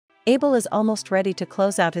Abel is almost ready to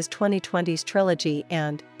close out his 2020s trilogy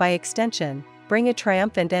and, by extension, bring a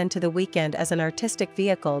triumphant end to the Weeknd as an artistic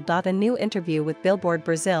vehicle. A new interview with Billboard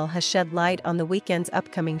Brazil has shed light on the Weeknd's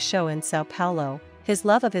upcoming show in Sao Paulo, his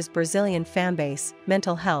love of his Brazilian fanbase,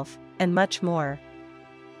 mental health, and much more.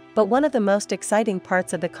 But one of the most exciting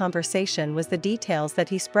parts of the conversation was the details that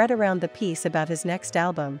he spread around the piece about his next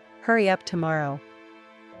album, Hurry Up Tomorrow.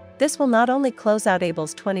 This will not only close out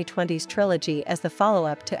Abel's 2020s trilogy as the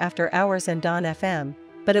follow-up to After Hours and Dawn FM,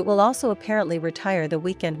 but it will also apparently retire the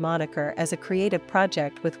Weeknd moniker as a creative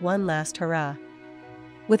project with one last hurrah.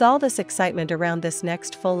 With all this excitement around this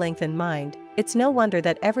next full-length in mind, it's no wonder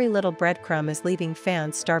that every little breadcrumb is leaving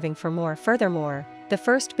fans starving for more. Furthermore, the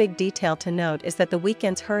first big detail to note is that the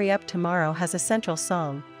Weeknd's Hurry Up Tomorrow has a central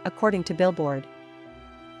song, according to Billboard.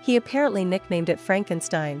 He apparently nicknamed it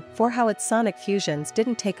Frankenstein for how its sonic fusions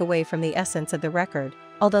didn't take away from the essence of the record,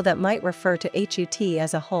 although that might refer to HUT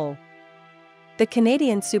as a whole. The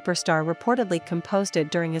Canadian superstar reportedly composed it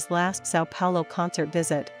during his last Sao Paulo concert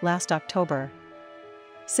visit last October.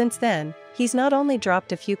 Since then, he's not only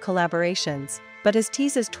dropped a few collaborations, but his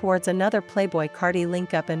teases towards another Playboi Carti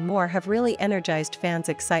link-up and more have really energized fans'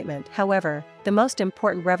 excitement. However, the most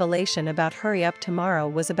important revelation about Hurry Up Tomorrow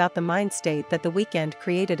was about the mind state that the Weeknd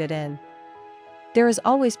created it in. "There is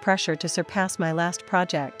always pressure to surpass my last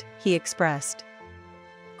project," he expressed.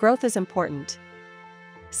 "Growth is important.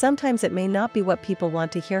 Sometimes it may not be what people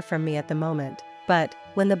want to hear from me at the moment, but,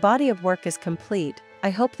 when the body of work is complete, I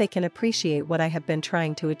hope they can appreciate what I have been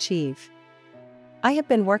trying to achieve. I have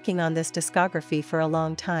been working on this discography for a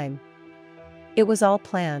long time. It was all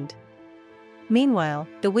planned." Meanwhile,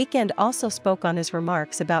 The Weeknd also spoke on his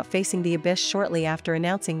remarks about facing the abyss shortly after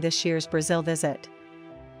announcing this year's Brazil visit.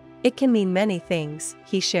 "It can mean many things,"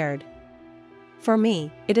 he shared. "For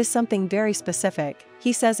me, it is something very specific,"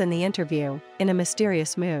 he says in the interview, in a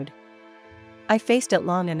mysterious mood. "I faced it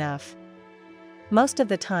long enough. Most of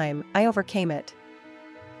the time, I overcame it.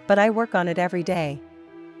 But I work on it every day.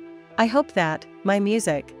 I hope that, my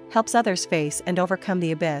music, helps others face and overcome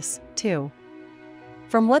the abyss, too."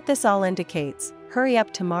 From what this all indicates, Hurry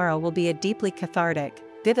Up Tomorrow will be a deeply cathartic,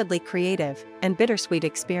 vividly creative, and bittersweet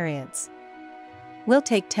experience. "We'll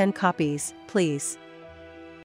take 10 copies, please."